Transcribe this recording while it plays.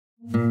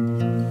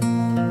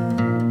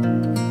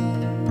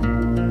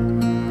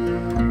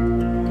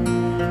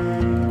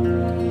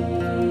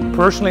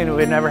Personally,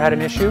 we've never had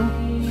an issue.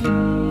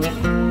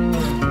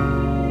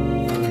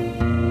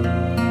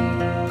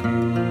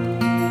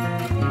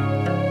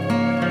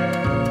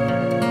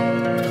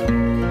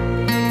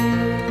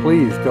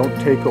 Please don't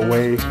take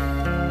away,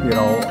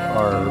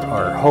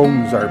 our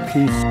homes, our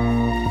peace.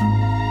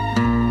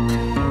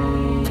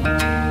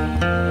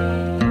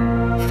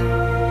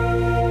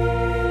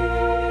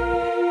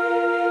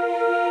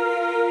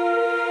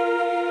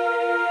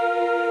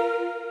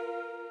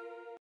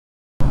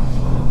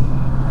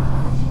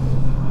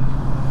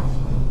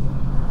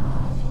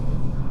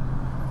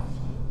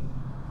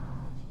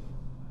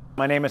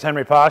 My name is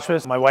Henry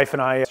Poshvis. My wife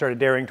and I started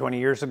dairying 20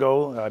 years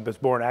ago. I was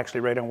born actually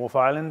right on Wolf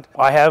Island.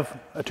 I have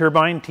a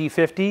turbine,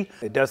 T50.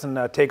 It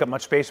doesn't take up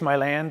much space in my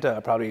land,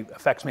 probably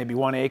affects maybe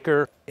 1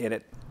 acre. And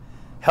it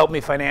helped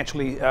me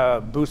financially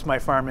boost my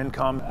farm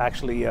income,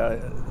 actually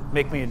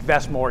make me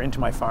invest more into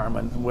my farm,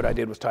 and what I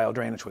did was tile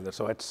drainage with it.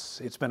 So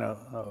it's been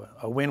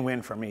a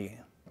win-win for me.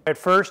 At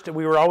first,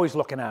 we were always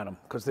looking at them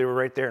because they were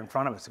right there in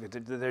front of us.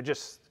 They're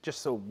just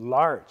so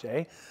large,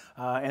 eh?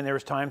 And there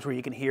was times where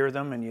you can hear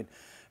them,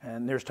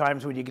 and there's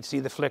times when you could see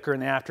the flicker in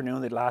the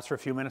afternoon. They'd last for a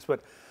few minutes,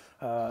 but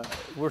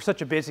we're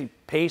such a busy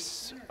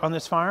pace on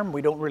this farm,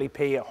 we don't really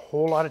pay a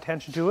whole lot of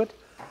attention to it.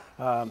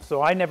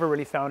 So I never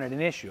really found it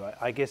an issue.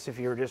 I guess if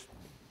you're just,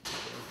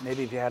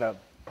 maybe if you had a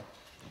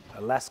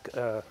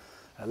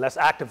less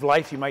active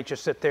life, you might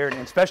just sit there, and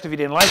especially if you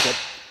didn't like it,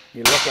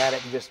 you look at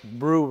it and just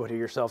brew to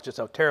yourself just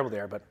how terrible they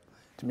are. But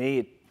to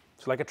me,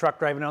 it's like a truck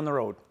driving down the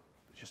road.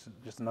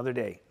 Just another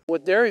day.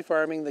 With dairy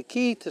farming, the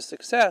key to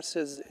success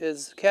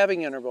is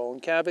calving interval,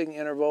 and calving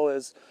interval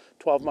is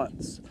 12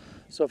 months.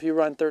 So if you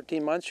run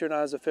 13 months, you're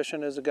not as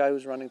efficient as a guy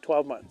who's running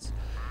 12 months.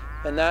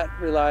 And that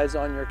relies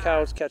on your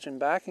cows catching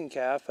back in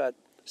calf at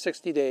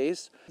 60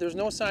 days. There's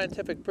no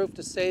scientific proof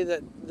to say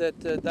that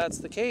that's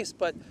the case,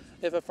 but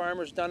if a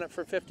farmer's done it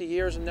for 50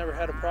 years and never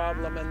had a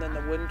problem, and then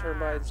the wind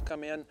turbines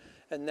come in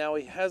and now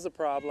he has a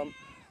problem,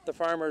 the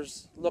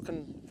farmer's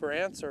looking for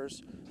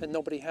answers and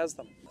nobody has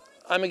them.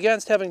 I'm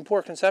against having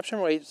poor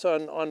conception rates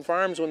on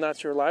farms when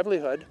that's your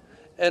livelihood,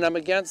 and I'm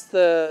against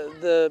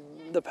the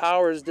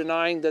powers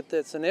denying that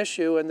it's an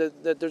issue and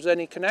that there's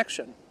any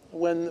connection,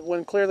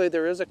 when clearly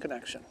there is a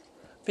connection.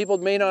 People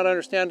may not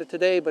understand it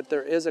today, but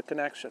there is a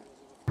connection.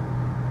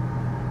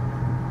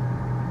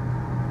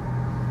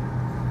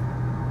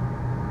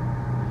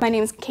 My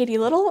name is Katie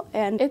Little,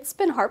 and it's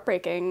been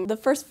heartbreaking. The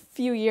first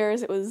few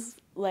years it was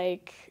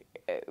like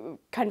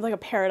kind of like a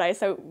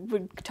paradise. I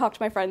would talk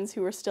to my friends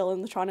who were still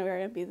in the Toronto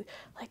area and be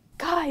like,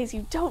 guys,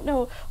 you don't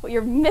know what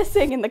you're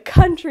missing in the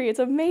country, it's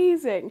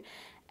amazing.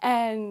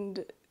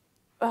 And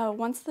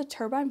once the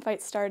turbine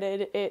fight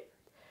started,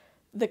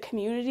 the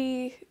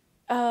community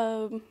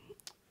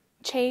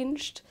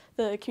changed,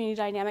 the community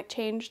dynamic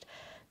changed,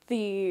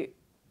 the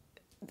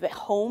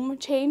home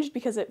changed,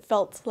 because it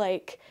felt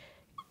like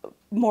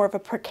more of a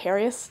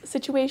precarious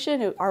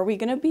situation. Are we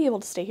going to be able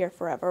to stay here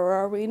forever, or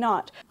are we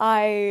not?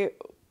 I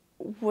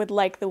would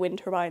like the wind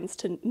turbines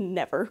to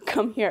never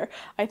come here.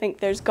 I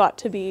think there's got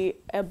to be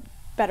a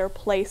better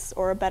place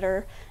or a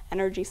better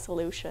energy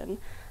solution.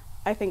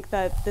 I think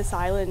that this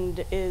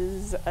island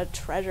is a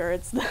treasure.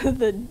 It's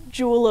the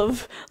jewel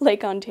of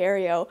Lake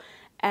Ontario,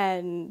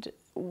 and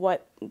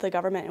what the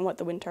government and what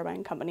the wind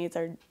turbine companies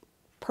are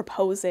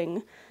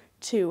proposing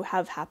to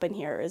have happen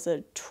here is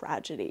a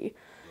tragedy.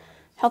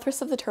 Health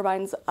risks of the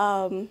turbines,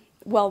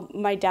 well,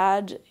 my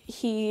dad,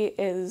 he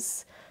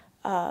has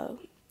a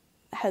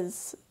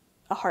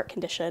heart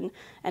condition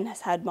and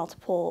has had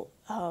multiple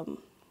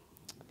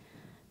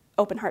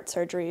open heart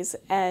surgeries,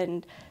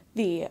 and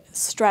the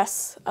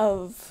stress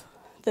of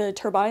the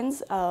turbines,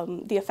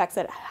 the effects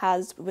that it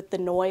has with the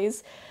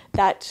noise,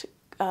 that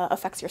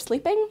affects your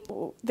sleeping.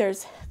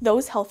 There's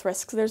those health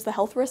risks. There's the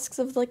health risks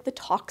of like the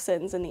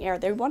toxins in the air.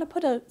 They want to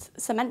put a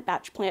cement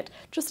batch plant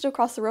just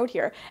across the road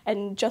here,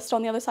 and just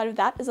on the other side of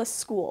that is a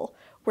school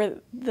where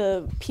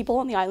the people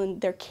on the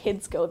island, their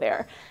kids go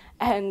there.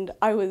 And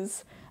I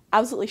was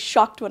absolutely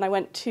shocked when I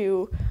went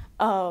to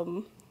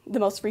the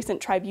most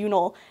recent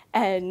tribunal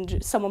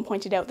and someone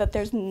pointed out that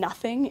there's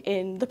nothing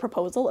in the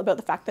proposal about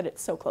the fact that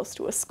it's so close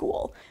to a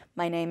school.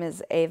 My name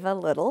is Ava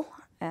Little,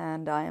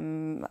 and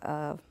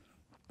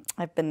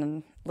I've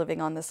been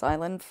living on this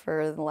island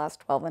for the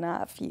last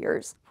 12.5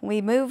 years.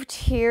 We moved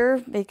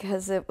here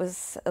because it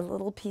was a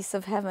little piece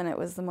of heaven. It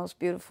was the most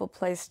beautiful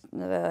place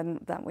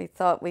that we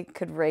thought we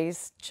could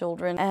raise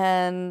children.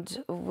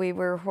 And we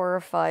were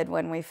horrified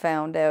when we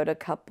found out a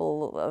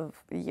couple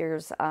of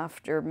years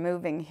after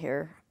moving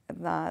here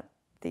that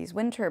these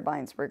wind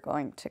turbines were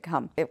going to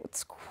come. It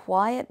was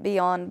quiet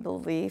beyond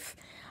belief.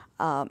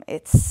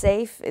 It's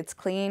safe, it's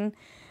clean.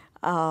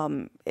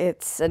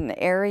 It's an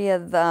area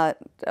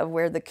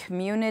where the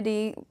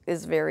community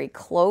is very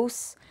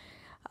close.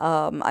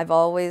 I've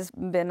always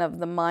been of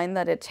the mind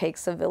that it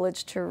takes a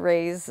village to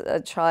raise a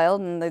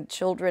child, and the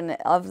children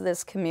of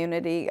this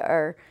community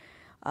are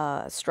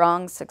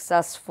strong,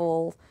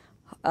 successful.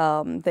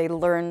 They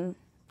learn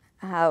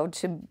how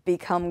to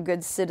become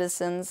good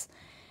citizens,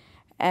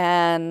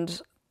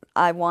 and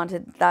I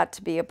wanted that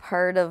to be a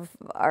part of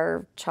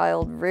our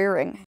child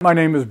rearing. My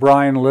name is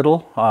Brian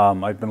Little.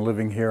 I've been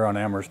living here on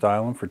Amherst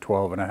Island for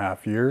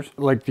 12.5 years.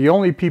 Like, the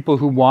only people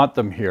who want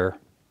them here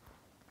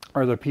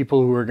are the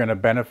people who are going to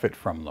benefit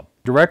from them.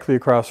 Directly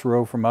across the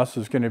road from us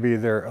is going to be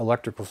their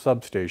electrical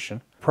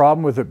substation. The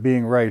problem with it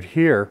being right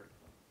here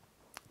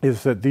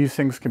is that these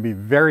things can be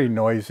very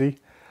noisy.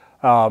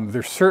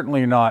 They're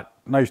certainly not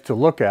nice to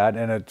look at,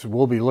 and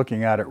we'll be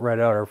looking at it right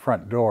out our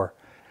front door.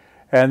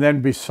 And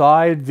then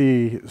beside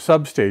the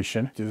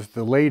substation is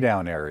the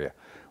laydown area,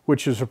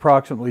 which is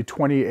approximately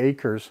 20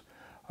 acres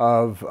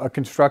of a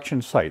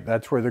construction site.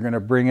 That's where they're going to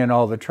bring in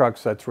all the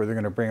trucks. That's where they're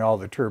going to bring all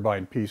the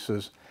turbine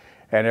pieces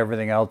and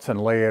everything else and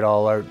lay it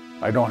all out.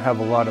 I don't have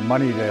a lot of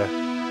money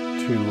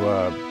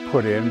to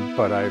put in,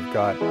 but I've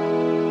got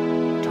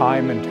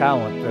time and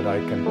talent that I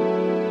can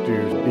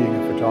do. Being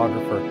a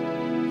photographer,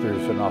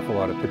 there's an awful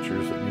lot of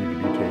pictures that need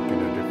to be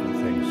taken of different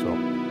things, so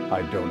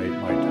I donate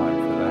my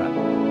time for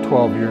that.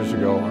 12 years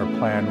ago, our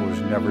plan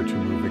was never to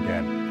move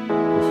again.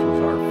 This was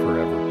our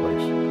forever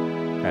place,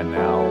 and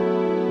now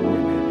we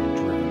may be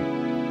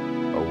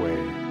driven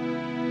away.